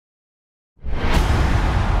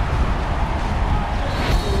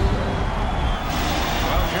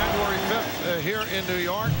in New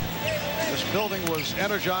York. This building was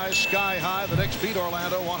energized sky high. The Knicks beat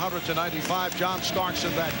Orlando 100-95. John Starks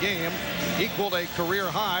in that game equaled a career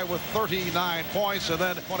high with 39 points. And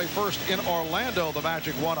then 21st in Orlando, the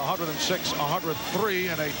Magic won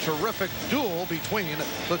 106-103 in a terrific duel between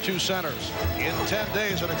the two centers. In 10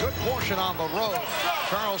 days and a good portion on the road,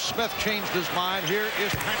 Charles Smith changed his mind. Here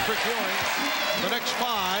is Patrick Ewing. The Knicks 5.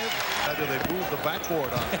 How do they move the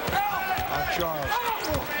backboard on Charles?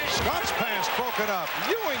 Scott's pass broken up.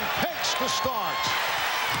 Ewing picks to Starks.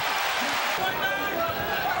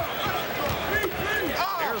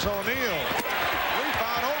 Here's O'Neal.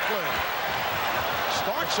 Rebound Oakley.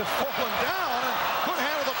 Starks had fallen down and couldn't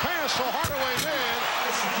handle the pass, so Hardaway's in.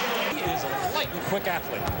 He is a lightning quick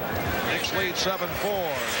athlete. Knicks lead 7-4.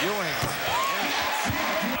 Ewing.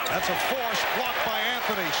 That's a force blocked by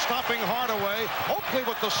Anthony, stopping Hardaway. Oakley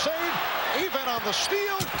with the save, even on the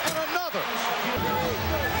steal, and another.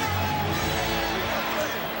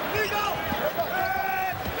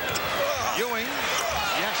 Ewing,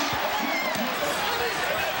 yes.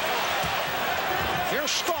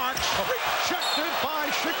 Here's Starks, rejected by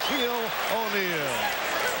Shaquille O'Neal.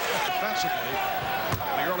 Defensively,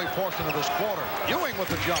 in the early portion of this quarter, Ewing with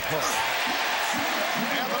the jump hook.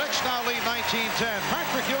 And the Knicks now lead 19-10.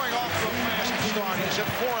 Patrick Ewing off to a fast start. He's at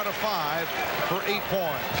 4 out of 5 for 8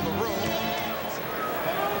 points. The room.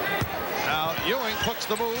 Now Ewing puts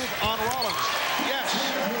the move on Rollins. Yes,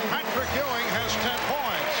 Patrick Ewing has 10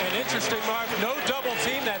 points. And interesting, Mark, no double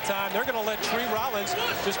team that time. They're going to let Tree Rollins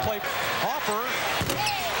just play. Harper.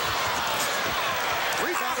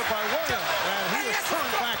 Rebounded by Williams. And he is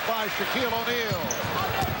turned back by Shaquille O'Neal.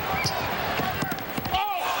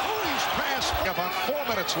 About 4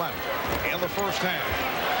 minutes left in the first half.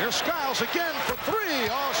 Here's Skiles again for 3.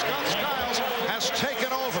 Oh, Scott Skiles has taken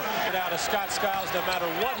over. Out of Scott Skiles, no matter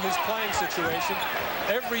what his playing situation,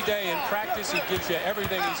 every day in practice he gives you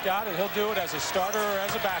everything he's got, and he'll do it as a starter or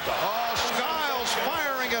as a backup. Oh, Skiles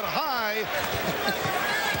firing it high.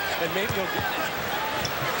 And maybe he'll get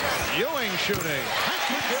Ewing shooting.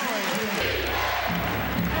 Ewing.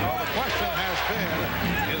 Well, the question has been,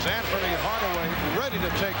 is Anthony Hardaway ready to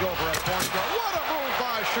take over at point guard? What a move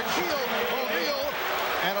by Shaquille O'Neal.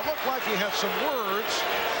 And it looked like he had some words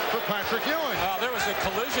for Patrick Ewing. There was a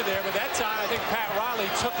collision there, but that time I think Pat Riley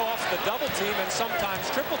took off the double team and sometimes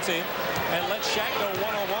triple team and let Shaq go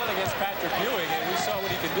one-on-one against Patrick Ewing. And we saw what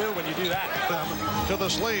he can do when you do that. To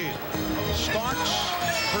this lead. Starks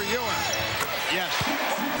for Ewing. Yes.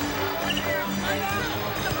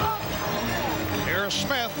 Here's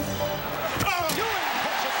Smith. Ewing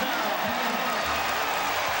puts it down.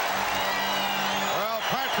 Well,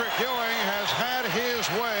 Patrick Ewing has had his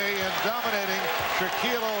way in dominating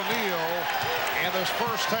Shaquille O'Neal in this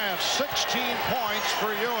first half. 16 points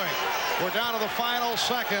for Ewing. We're down to the final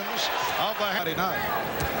seconds of the Friday night.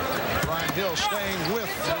 Brian Hill staying with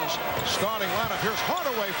his starting lineup. Here's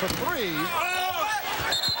Hardaway for 3.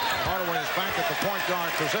 Hardaway is back at the point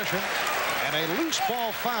guard position. And a loose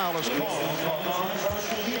ball foul is called.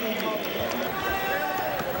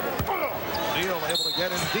 Neal able to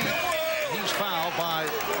get in deep. He's fouled by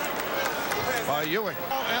Ewing.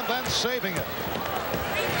 And then saving it.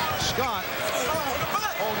 Scott.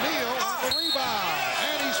 O'Neal on the rebound.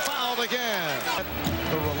 And he's fouled again.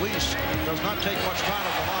 The release does not take much time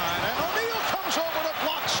at the line. And O'Neal comes over to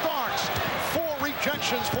block Starks. 4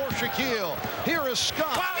 rejections for Shaquille. Here is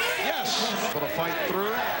Scott. Yes. Able to fight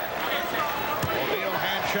through. O'Neal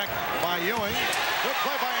hand check by Ewing. Good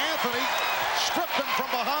play by Anthony. Stripped him from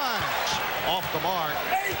behind. Off the mark.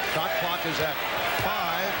 Shot clock is at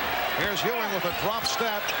 5. Here's Ewing with a drop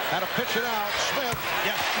step. Had to pitch it out. Smith.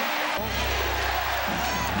 Yes.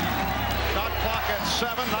 Shot clock at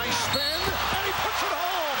 7. Nice spin. And he puts it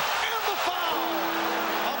home. And the foul.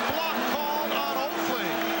 A block called on Oakley.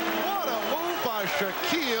 What a move by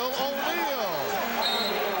Shaquille O'Neal.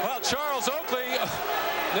 Well, Charles Oakley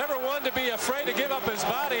never one to be afraid to give up his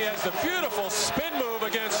body as the beautiful spin move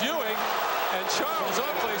against Ewing. And Charles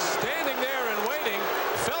Oakley standing there and waiting,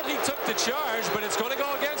 felt he took the charge, but it's going to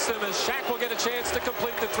go against him as Shaq will get a chance to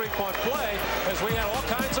complete the 3-point play as we had all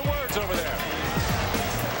kinds of words over there.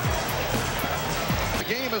 The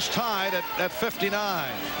game is tied at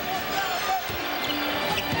 59.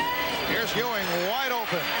 Here's Ewing wide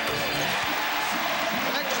open.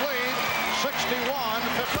 The Knicks lead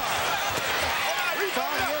 61-55.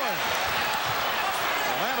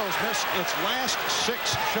 Orlando's missed its last 6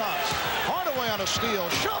 shots. Hardaway on a steal.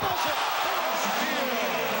 Shovels it.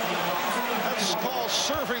 That's called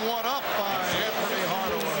serving one up by Anthony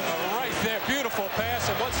Hardaway. Right there. Beautiful pass.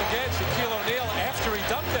 And once again, Shaquille O'Neal, after he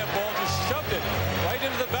dumped that ball, just shoved it right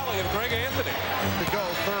into the belly of Greg Anthony. To go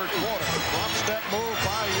third quarter. Drop step move.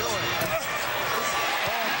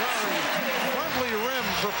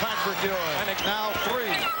 Patrick Ewing. And it's now 3.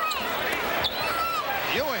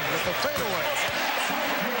 Ewing with the fadeaway.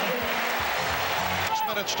 6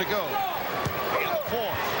 minutes to go in the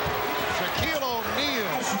 4th. Shaquille O'Neal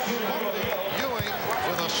Ewing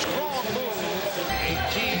with a strong move.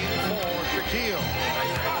 18 for Shaquille.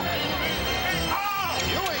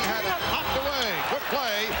 Ewing had it knocked away. Good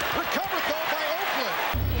play. Recovered though by Oakland.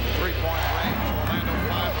 3-point range. Orlando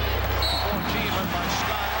 5-14 led by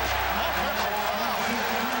Styles. Offensive foul.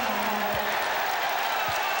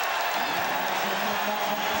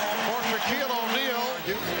 For Shaquille O'Neal.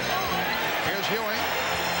 Here's Ewing.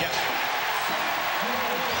 Yes.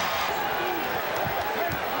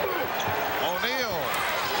 O'Neal.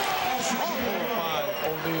 Strong move by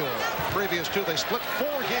O'Neal. Previous two, they split 4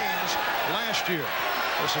 games last year.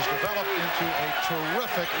 This has developed into a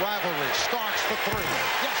terrific rivalry. Starks for 3.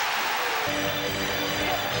 Yes.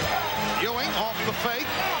 Ewing off the fake.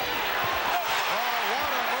 Oh,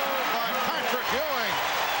 what a move by Patrick Ewing.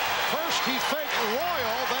 First he faked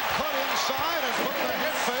Royal, then cut inside and put the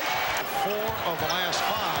head fake. 4 of the last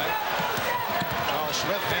 5. Charles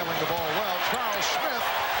Smith handling the ball well. Charles Smith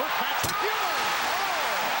for Patrick Ewing.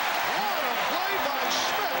 Oh, what a play by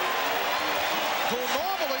Smith, who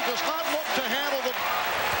normally does not look to handle the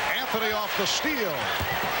Anthony off the steal.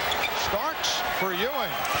 Starks for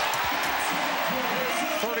Ewing.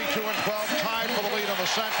 32-12, tied for the lead on the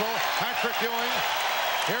Central. Patrick Ewing,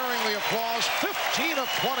 hearing the applause, 15 of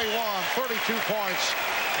 21, 32 points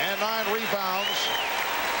and 9 rebounds.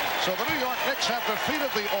 So the New York Knicks have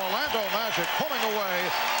defeated the Orlando Magic, pulling away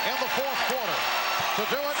in the 4th quarter. To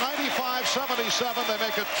do it, 95-77, they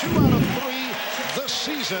make it 2 out of 3 this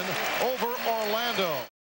season over Orlando.